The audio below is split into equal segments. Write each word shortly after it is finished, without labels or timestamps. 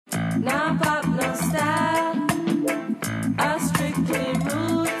Nah pop no style, I strictly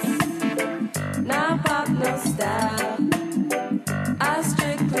roots. Nah pop no style, I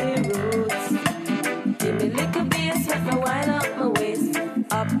strictly roots. Give me little bass if I wind up my waist.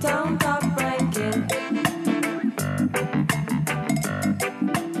 Uptown top ranking.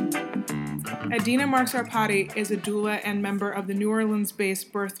 Adina Marks-Arpati is a doula and member of the New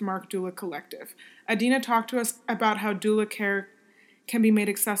Orleans-based Birthmark Doula Collective. Adina talked to us about how doula care can be made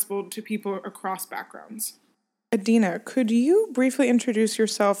accessible to people across backgrounds. Adina, could you briefly introduce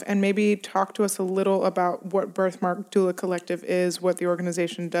yourself and maybe talk to us a little about what Birthmark Doula Collective is, what the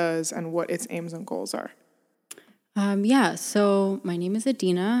organization does, and what its aims and goals are? So my name is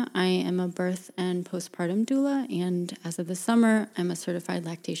Adina. I am a birth and postpartum doula, and as of this summer, I'm a certified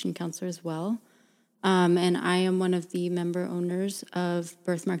lactation counselor as well. And I am one of the member owners of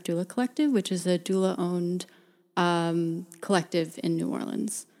Birthmark Doula Collective, which is a doula-owned collective in New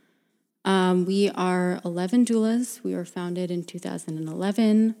Orleans. We are 11 doulas. We were founded in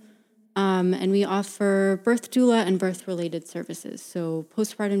 2011, and we offer birth doula and birth-related services, so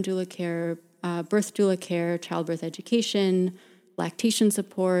postpartum doula care, birth doula care, childbirth education, lactation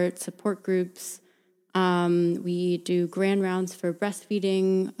support groups. We do grand rounds for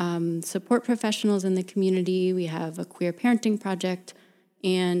breastfeeding, support professionals in the community. We have a queer parenting project,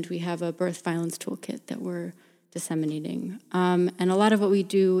 and we have a birth violence toolkit that we're disseminating. And a lot of what we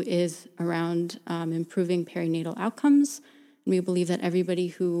do is around improving perinatal outcomes. And we believe that everybody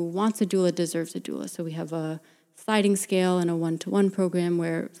who wants a doula deserves a doula. So we have a sliding scale and a one-to-one program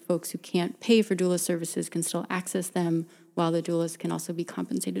where folks who can't pay for doula services can still access them, while the doulas can also be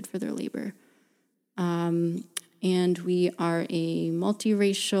compensated for their labor. And we are a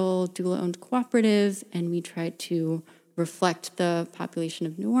multiracial doula-owned cooperative, and we try to reflect the population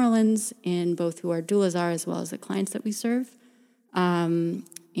of New Orleans in both who our doulas are as well as the clients that we serve. And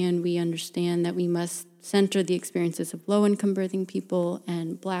we understand that we must center the experiences of low-income birthing people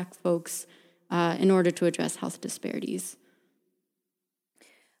and Black folks in order to address health disparities.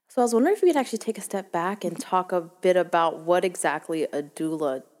 So I was wondering if we could actually take a step back and talk a bit about what exactly a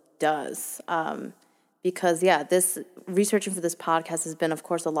doula does. Because, this researching for this podcast has been, of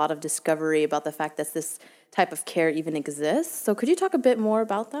course, a lot of discovery about the fact that this type of care even exists. So could you talk a bit more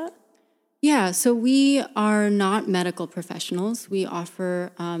about that? Yeah, so we are not medical professionals. We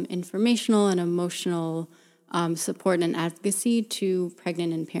offer informational and emotional support and advocacy to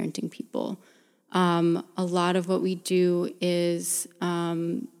pregnant and parenting people. A lot of what we do is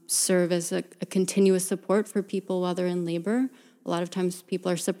serve as a continuous support for people while they're in labor. A lot of times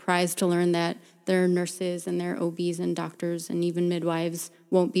people are surprised to learn that their nurses and their OBs and doctors and even midwives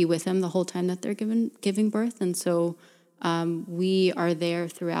won't be with them the whole time that they're giving birth. And so we are there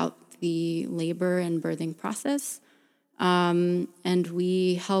throughout the labor and birthing process. And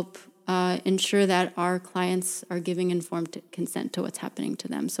we help ensure that our clients are giving informed consent to what's happening to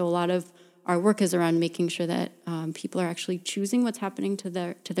them. So a lot of our work is around making sure that people are actually choosing what's happening to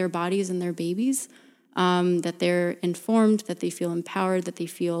their bodies and their babies, that they're informed, that they feel empowered, that they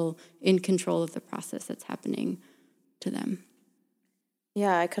feel in control of the process that's happening to them.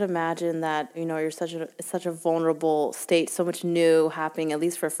 Yeah, I could imagine that, you're such a vulnerable state, so much new happening, at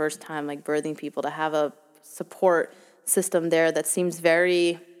least for first time, like birthing people, to have a support system there that seems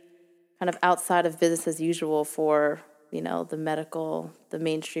very kind of outside of business as usual for, the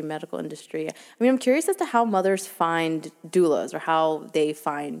mainstream medical industry. I mean, I'm curious as to how mothers find doulas or how they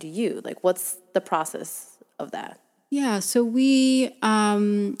find you. Like, what's the process of that? Yeah, so we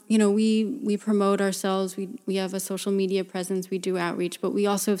promote ourselves. We have a social media presence. We do outreach, but we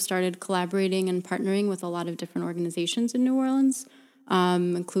also have started collaborating and partnering with a lot of different organizations in New Orleans,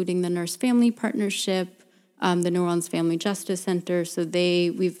 including the Nurse Family Partnership, the New Orleans Family Justice Center. So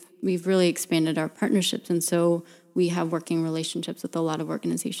we've really expanded our partnerships, and so we have working relationships with a lot of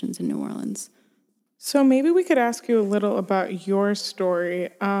organizations in New Orleans. So maybe we could ask you a little about your story.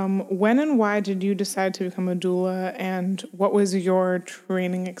 When and why did you decide to become a doula, and what was your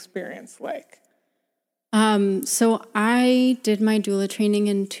training experience like? So I did my doula training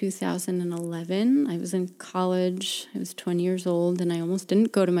in 2011. I was in college. I was 20 years old, and I almost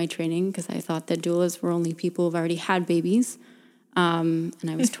didn't go to my training because I thought that doulas were only people who've already had babies. And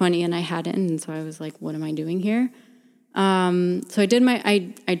I was 20 and I hadn't, and so I was like, what am I doing here? So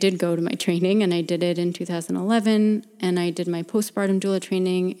I did go to my training, and I did it in 2011, and I did my postpartum doula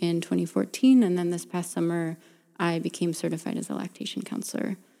training in 2014, and then this past summer I became certified as a lactation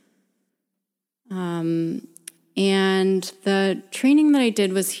counselor. And the training that I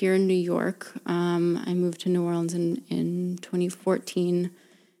did was here in New York. I moved to New Orleans in 2014,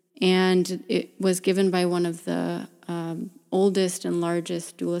 and it was given by one of the oldest and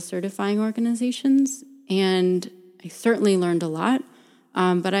largest doula certifying organizations, and I certainly learned a lot.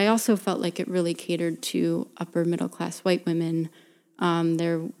 But I also felt like it really catered to upper middle class white women. I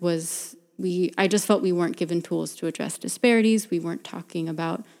just felt we weren't given tools to address disparities. We weren't talking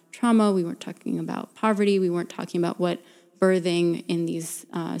about trauma. We weren't talking about poverty. We weren't talking about what birthing in these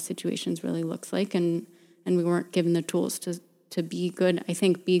situations really looks like, and we weren't given the tools to be good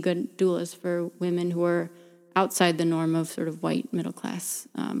doulas for women who are outside the norm of sort of white middle class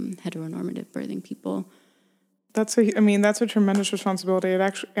heteronormative birthing people. That's a tremendous responsibility.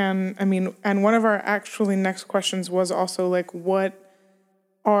 And one of our actually next questions was also like, what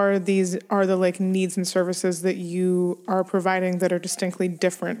are the like needs and services that you are providing that are distinctly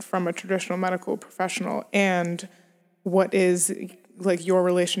different from a traditional medical professional, and what is like your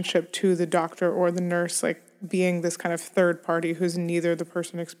relationship to the doctor or the nurse, like being this kind of third party who's neither the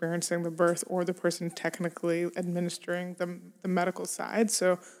person experiencing the birth or the person technically administering the medical side.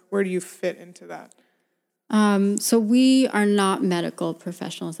 So where do you fit into that? So we are not medical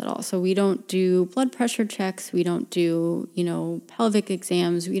professionals at all. So we don't do blood pressure checks. We don't do, pelvic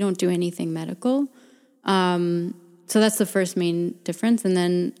exams. We don't do anything medical. So that's the first main difference. And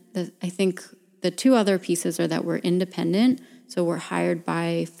then I think the two other pieces are that we're independent. So we're hired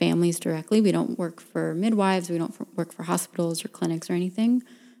by families directly. We don't work for midwives. We don't work for hospitals or clinics or anything.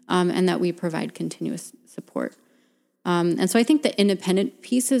 And that we provide continuous support. And so I think the independent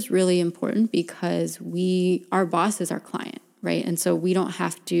piece is really important because our boss is our client, right? And so we don't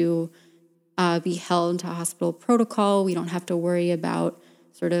have to be held to a hospital protocol. We don't have to worry about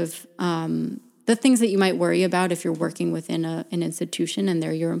sort of the things that you might worry about if you're working within an institution and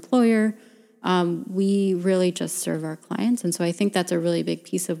they're your employer. We really just serve our clients. And so I think that's a really big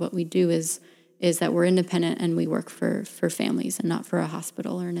piece of what we do is that we're independent and we work for families and not for a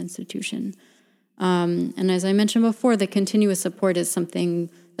hospital or an institution. And as I mentioned before, the continuous support is something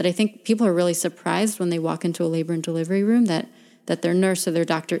that I think people are really surprised when they walk into a labor and delivery room that their nurse or their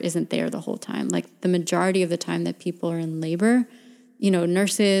doctor isn't there the whole time. Like the majority of the time that people are in labor,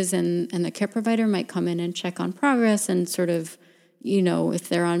 nurses and the care provider might come in and check on progress and sort of, if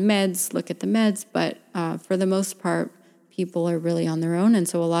they're on meds, look at the meds. But for the most part, people are really on their own. And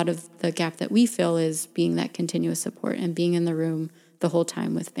so a lot of the gap that we fill is being that continuous support and being in the room the whole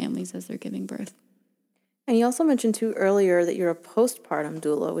time with families as they're giving birth. And you also mentioned, too, earlier that you're a postpartum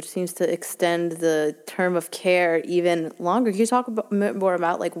doula, which seems to extend the term of care even longer. Can you talk more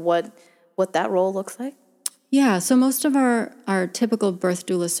about like what that role looks like? Yeah, so most of our typical birth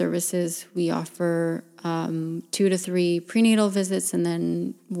doula services, we offer 2 to 3 prenatal visits and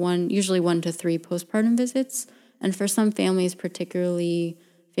then usually 1 to 3 postpartum visits. And for some families, particularly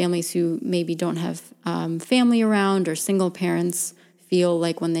families who maybe don't have family around or single parents, feel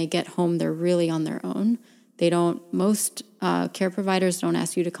like when they get home, they're really on their own. Most care providers don't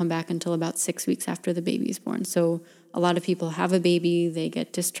ask you to come back until about 6 weeks after the baby's born. So a lot of people have a baby, they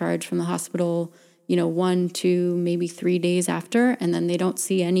get discharged from the hospital, 1, 2, maybe 3 days after, and then they don't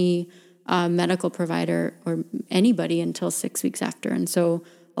see any medical provider or anybody until 6 weeks after. And so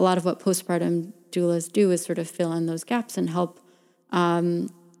a lot of what postpartum doulas do is sort of fill in those gaps and help make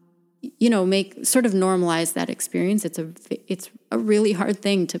sort of normalize that experience. It's a really hard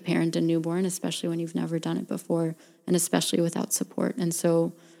thing to parent a newborn, especially when you've never done it before, and especially without support. And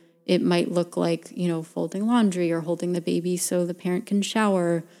so it might look like, folding laundry or holding the baby so the parent can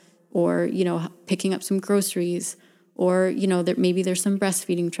shower, or, picking up some groceries, or, maybe there's some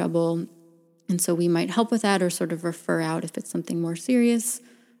breastfeeding trouble. And so we might help with that or sort of refer out if it's something more serious.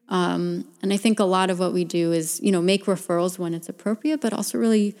 And I think a lot of what we do is, make referrals when it's appropriate, but also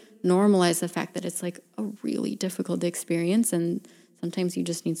really normalize the fact that it's like a really difficult experience. And sometimes you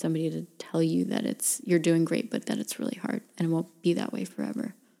just need somebody to tell you that you're doing great, but that it's really hard and it won't be that way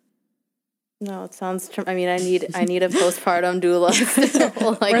forever. No, it sounds. I need a postpartum doula.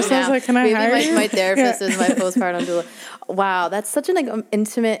 Can I hire you? My therapist is my postpartum doula. Wow, that's such an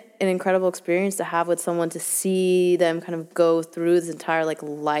intimate and incredible experience to have with someone, to see them kind of go through this entire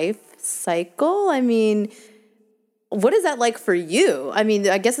life cycle. I mean, what is that like for you? I mean,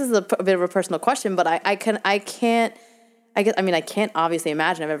 I guess this is a bit of a personal question, but I can't obviously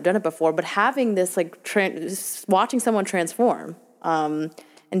imagine. I've never done it before, but having this watching someone transform.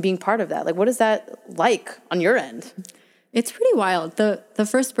 And being part of that. What is that like on your end? It's pretty wild. The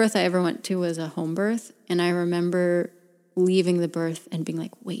first birth I ever went to was a home birth, and I remember leaving the birth and being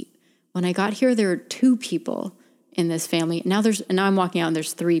like, wait, when I got here, there were 2 people in this family. Now I'm walking out and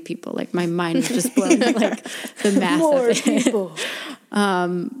there's 3 people. My mind is just blown, the math More of it. people.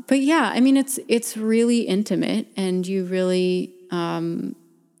 But yeah, I mean, it's really intimate, and you really,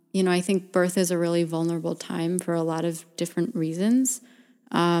 I think birth is a really vulnerable time for a lot of different reasons.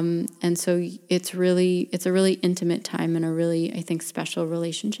 And so it's a really intimate time and a really, I think, special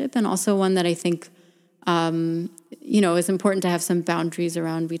relationship, and also one that I think, is important to have some boundaries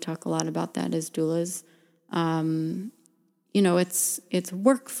around. We talk a lot about that as doulas. It's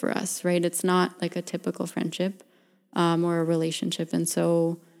work for us, right? It's not like a typical friendship or a relationship. And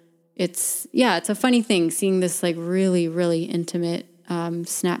so it's a funny thing seeing this like really, really intimate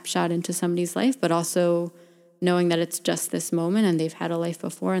snapshot into somebody's life, but also knowing that it's just this moment and they've had a life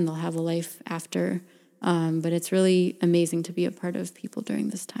before and they'll have a life after. But it's really amazing to be a part of people during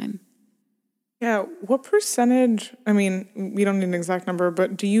this time. Yeah. What percentage, I mean, we don't need an exact number,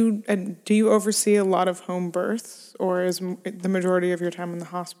 but do you oversee a lot of home births, or is the majority of your time in the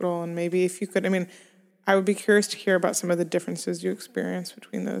hospital? And maybe if you could, I mean, I would be curious to hear about some of the differences you experience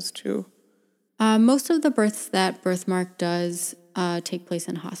between those two. Most of the births that Birthmark does take place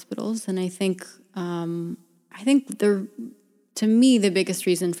in hospitals. And I think to me, the biggest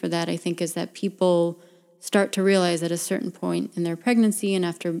reason for that, I think, is that people start to realize at a certain point in their pregnancy and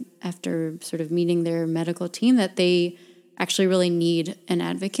after sort of meeting their medical team that they actually really need an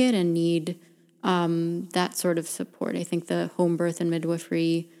advocate and need that sort of support. I think the home birth and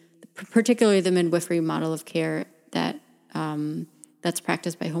midwifery, particularly the midwifery model of care that's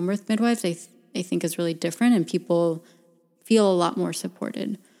practiced by home birth midwives, I think is really different, and people feel a lot more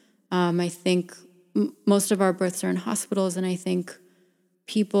supported. I think most of our births are in hospitals, and I think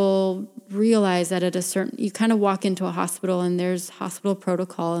people realize that you kind of walk into a hospital and there's hospital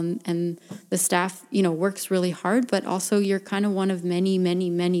protocol and the staff, works really hard, but also you're kind of one of many, many,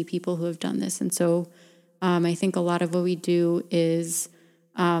 many people who have done this. And so I think a lot of what we do is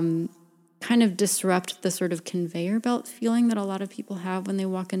kind of disrupt the sort of conveyor belt feeling that a lot of people have when they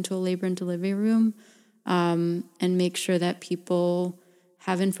walk into a labor and delivery room, and make sure that people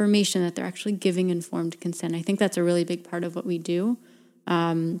have information, that they're actually giving informed consent. I think that's a really big part of what we do.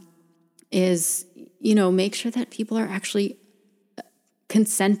 Is make sure that people are actually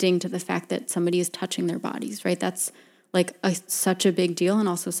consenting to the fact that somebody is touching their bodies, right? That's like such a big deal, and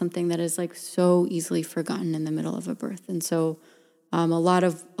also something that is like so easily forgotten in the middle of a birth. And so a lot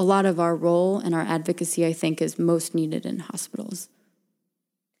of our role and our advocacy, I think, is most needed in hospitals.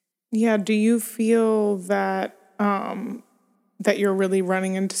 Yeah. Do you feel that that you're really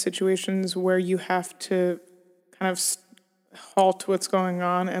running into situations where you have to kind of halt what's going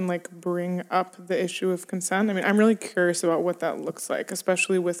on and like bring up the issue of consent? I mean, I'm really curious about what that looks like,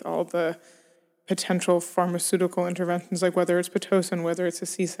 especially with all the potential pharmaceutical interventions, like whether it's Pitocin, whether it's a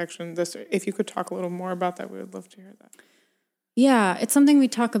C-section. If you could talk a little more about that, we would love to hear that. Yeah, it's something we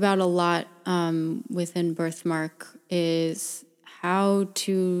talk about a lot within Birthmark, is how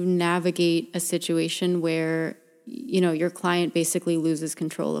to navigate a situation where your client basically loses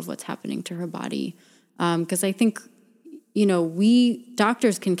control of what's happening to her body. Because I think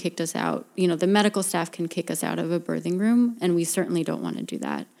doctors can kick us out. The medical staff can kick us out of a birthing room, and we certainly don't want to do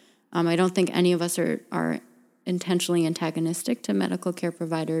that. I don't think any of us are intentionally antagonistic to medical care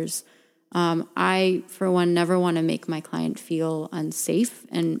providers. I, for one, never want to make my client feel unsafe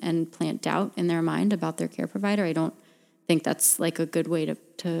and plant doubt in their mind about their care provider. I don't think that's like a good way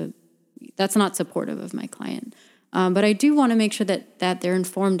to that's not supportive of my client. But I do want to make sure that they're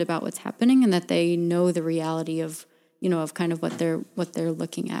informed about what's happening and that they know the reality of kind of what they're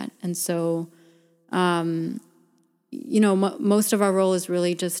looking at. And so, most of our role is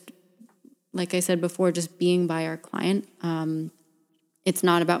really just, like I said before, just being by our client. It's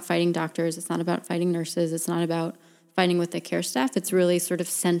not about fighting doctors. It's not about fighting nurses. It's not about fighting with the care staff. It's really sort of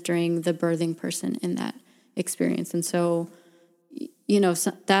centering the birthing person in that experience. And so,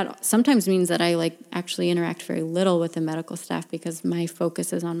 that sometimes means that I actually interact very little with the medical staff, because my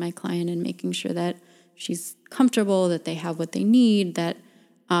focus is on my client and making sure that she's comfortable, that they have what they need, that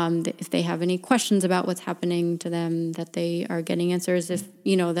if they have any questions about what's happening to them, that they are getting answers,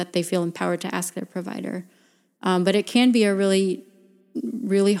 that they feel empowered to ask their provider. But it can be a really,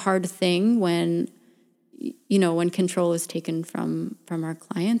 really hard thing when control is taken from our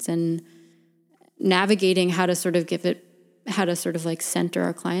clients, and navigating how to sort of like center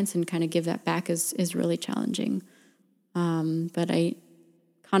our clients and kind of give that back is really challenging. But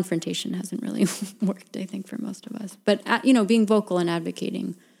confrontation hasn't really worked, I think, for most of us. But, being vocal and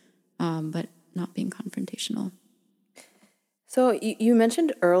advocating, but not being confrontational. So you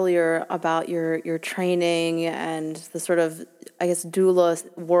mentioned earlier about your training and the sort of, I guess,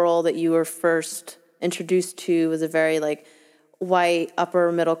 doula world that you were first introduced to was a very white,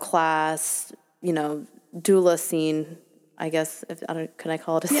 upper middle class, doula scene, I guess, can I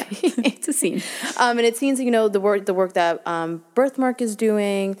call it a Yeah, scene? it's a scene. And it seems, the work that Birthmark is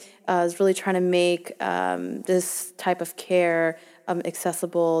doing is really trying to make this type of care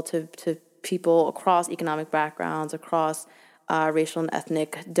accessible to people across economic backgrounds, across racial and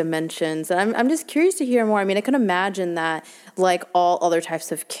ethnic dimensions. And I'm just curious to hear more. I mean, I can imagine that, like all other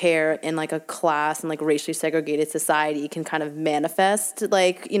types of care in like a class and like racially segregated society, can kind of manifest,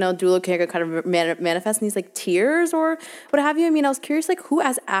 like, doula care can kind of manifest in these like tiers or what have you. I mean, I was curious, like, who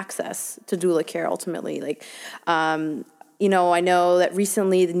has access to doula care ultimately? Like, I know that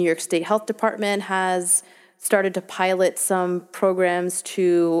recently the New York State Health Department has started to pilot some programs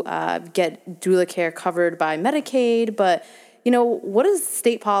to get doula care covered by Medicaid, but what does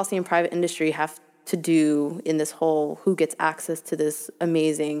state policy and private industry have to do in this whole who gets access to this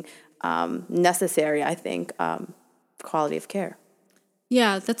amazing, necessary, I think, quality of care?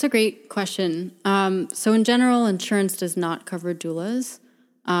 Yeah, that's a great question. So in general, insurance does not cover doulas.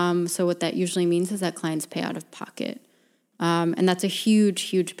 So what that usually means is that clients pay out of pocket. And that's a huge,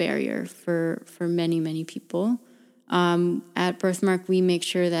 huge barrier for many, many people. At Birthmark, we make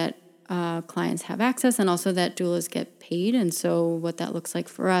sure that clients have access and also that doulas get paid. And so what that looks like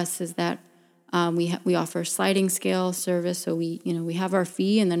for us is that we offer sliding scale service. So we have our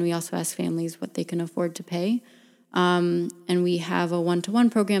fee, and then we also ask families what they can afford to pay. And we have a one-to-one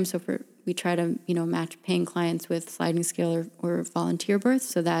program. So we try to match paying clients with sliding scale or volunteer births,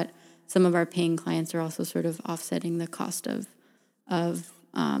 so that some of our paying clients are also sort of offsetting the cost of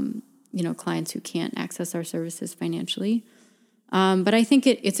clients who can't access our services financially. But I think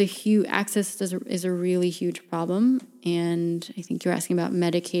it's a huge access is a really huge problem, and I think you're asking about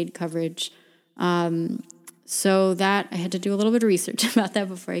Medicaid coverage. So that I had to do a little bit of research about that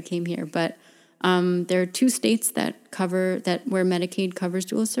before I came here. But there are 2 states where Medicaid covers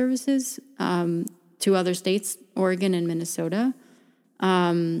doula services. 2 other states, Oregon and Minnesota.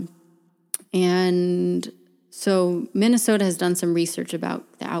 And so Minnesota has done some research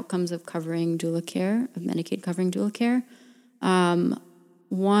about the outcomes of covering doula care, of Medicaid covering doula care.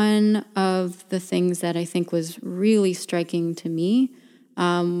 One of the things that I think was really striking to me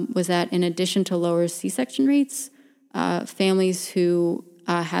was that in addition to lower C-section rates, families who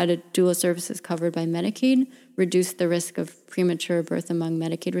had doula services covered by Medicaid reduced the risk of premature birth among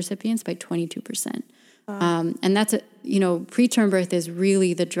Medicaid recipients by 22%. And that's preterm birth is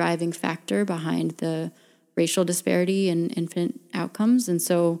really the driving factor behind the racial disparity in infant outcomes. And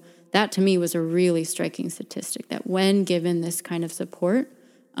so that to me was a really striking statistic, that when given this kind of support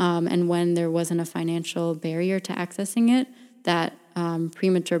and when there wasn't a financial barrier to accessing it, that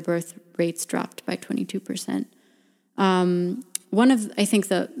premature birth rates dropped by 22%. One of, I think,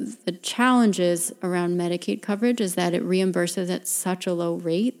 the challenges around Medicaid coverage is that it reimburses at such a low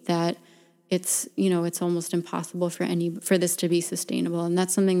rate that it's almost impossible for this to be sustainable. And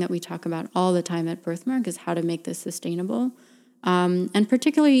that's something that we talk about all the time at Birthmark, is how to make this sustainable. And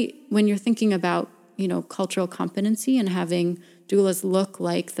particularly when you're thinking about, cultural competency and having doulas look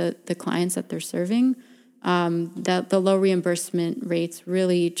like the clients that they're serving, that the low reimbursement rates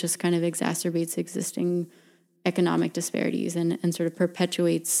really just kind of exacerbates existing economic disparities and sort of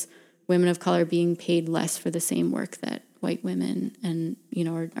perpetuates women of color being paid less for the same work that white women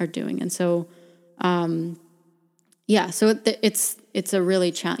are doing. And so, so it's a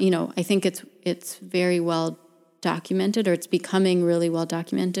really I think it's very well documented, or it's becoming really well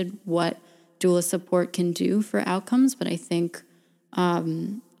documented, what doula support can do for outcomes. But I think,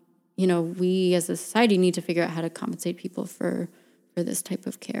 we as a society need to figure out how to compensate people for this type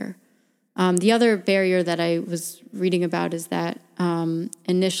of care. The other barrier that I was reading about is that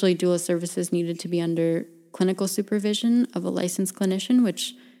initially doula services needed to be under clinical supervision of a licensed clinician,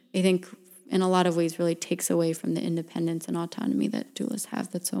 which I think in a lot of ways really takes away from the independence and autonomy that doulas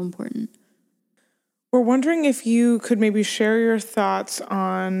have that's so important. We're wondering if you could maybe share your thoughts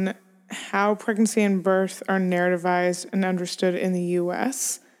on how pregnancy and birth are narrativized and understood in the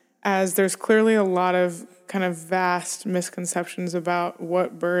U.S., as there's clearly a lot of kind of vast misconceptions about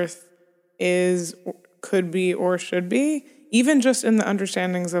what birth is, could be, or should be, even just in the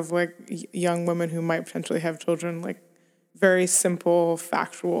understandings of like young women who might potentially have children, like very simple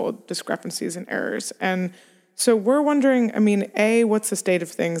factual discrepancies and errors. And so we're wondering, I mean, A, what's the state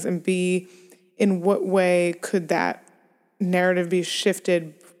of things? And B, in what way could that narrative be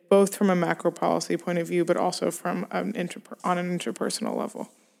shifted, both from a macro policy point of view, but also from on an interpersonal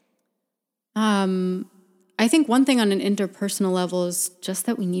level? I think one thing on an interpersonal level is just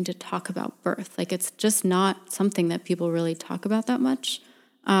that we need to talk about birth. Like, it's just not something that people really talk about that much.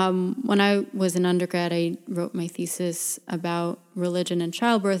 When I was an undergrad, I wrote my thesis about religion and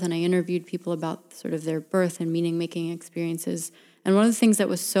childbirth, and I interviewed people about sort of their birth and meaning-making experiences. And one of the things that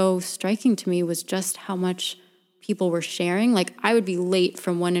was so striking to me was just how much people were sharing. Like, I would be late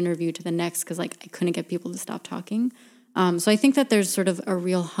from one interview to the next because, like, I couldn't get people to stop talking. So I think that there's sort of a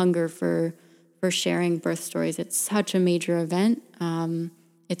real hunger for sharing birth stories. It's such a major event.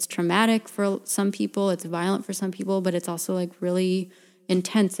 It's traumatic for some people. It's violent for some people, but it's also, like, really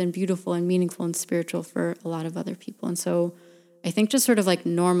intense and beautiful and meaningful and spiritual for a lot of other people. And so I think just sort of like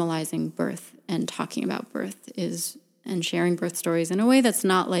normalizing birth and talking about birth and sharing birth stories in a way that's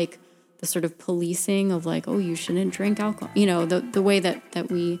not like the sort of policing of like, oh, you shouldn't drink alcohol. You know, the way that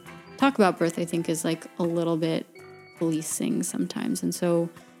we talk about birth, I think, is like a little bit policing sometimes. And so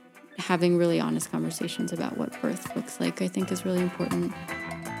having really honest conversations about what birth looks like, I think, is really important.